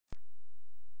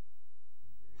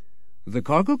The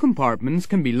cargo compartments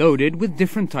can be loaded with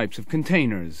different types of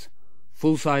containers: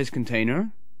 full-size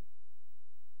container,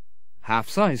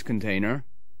 half-size container,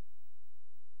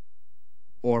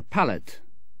 or pallet.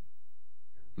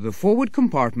 The forward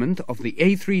compartment of the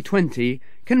A320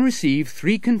 can receive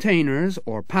 3 containers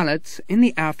or pallets in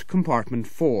the aft compartment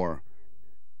 4.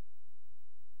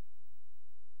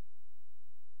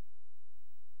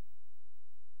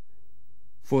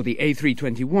 For the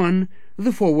A321,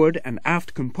 the forward and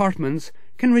aft compartments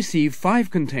can receive 5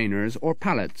 containers or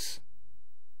pallets.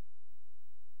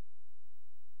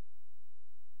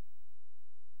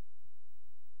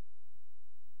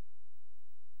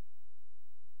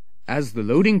 As the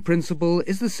loading principle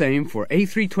is the same for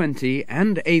A320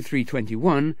 and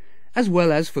A321, as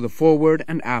well as for the forward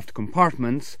and aft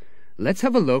compartments, let's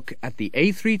have a look at the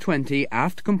A320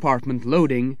 aft compartment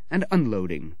loading and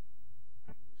unloading.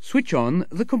 Switch on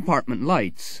the compartment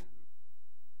lights.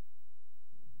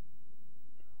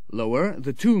 Lower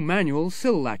the 2 manual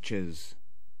sill latches.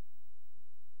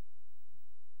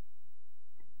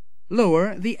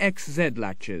 Lower the XZ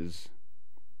latches.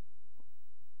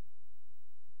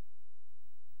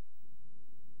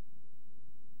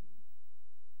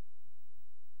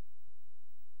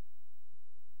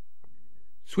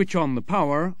 Switch on the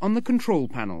power on the control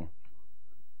panel.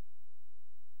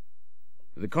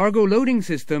 The cargo loading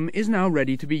system is now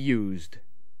ready to be used.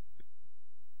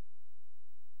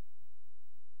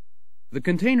 The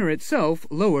container itself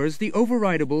lowers the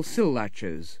overridable sill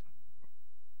latches.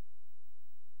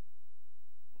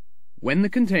 When the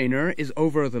container is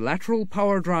over the lateral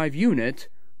power drive unit,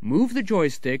 move the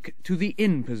joystick to the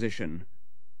in position.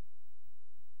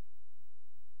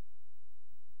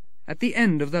 At the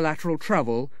end of the lateral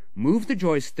travel, move the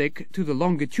joystick to the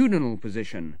longitudinal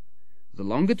position. The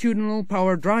longitudinal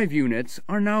power drive units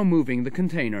are now moving the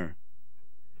container.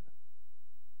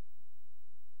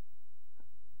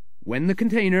 When the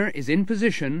container is in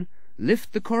position,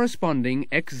 lift the corresponding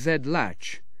XZ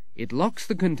latch. It locks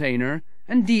the container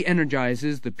and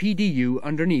de-energizes the PDU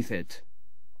underneath it.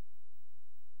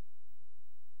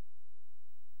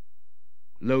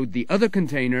 Load the other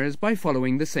containers by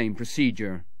following the same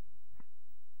procedure.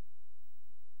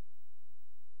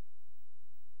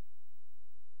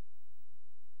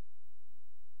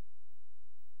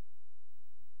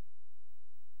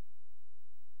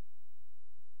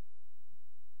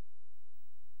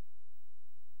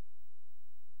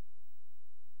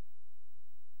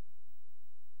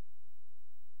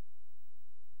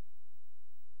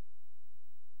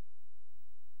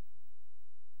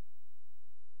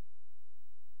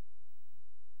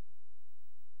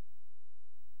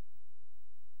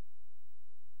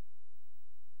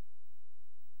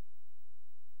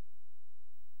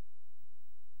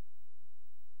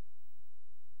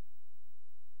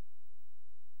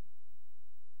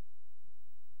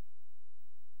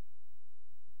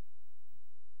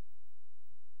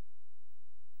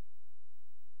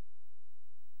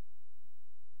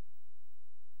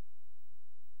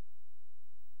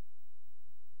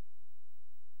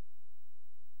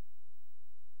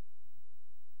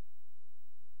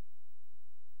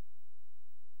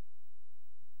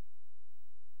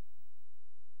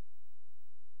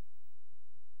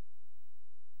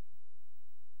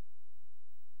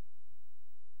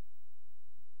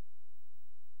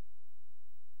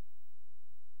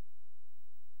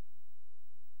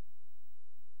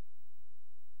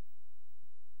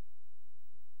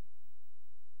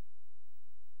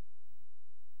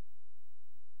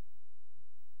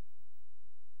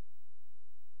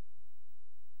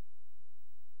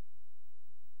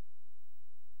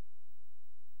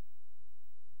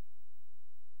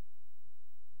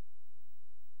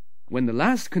 When the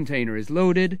last container is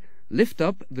loaded, lift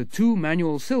up the 2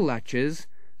 manual sill latches,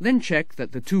 then check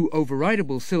that the 2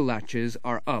 overridable sill latches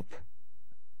are up.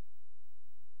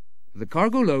 The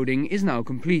cargo loading is now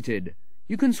completed.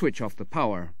 You can switch off the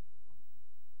power.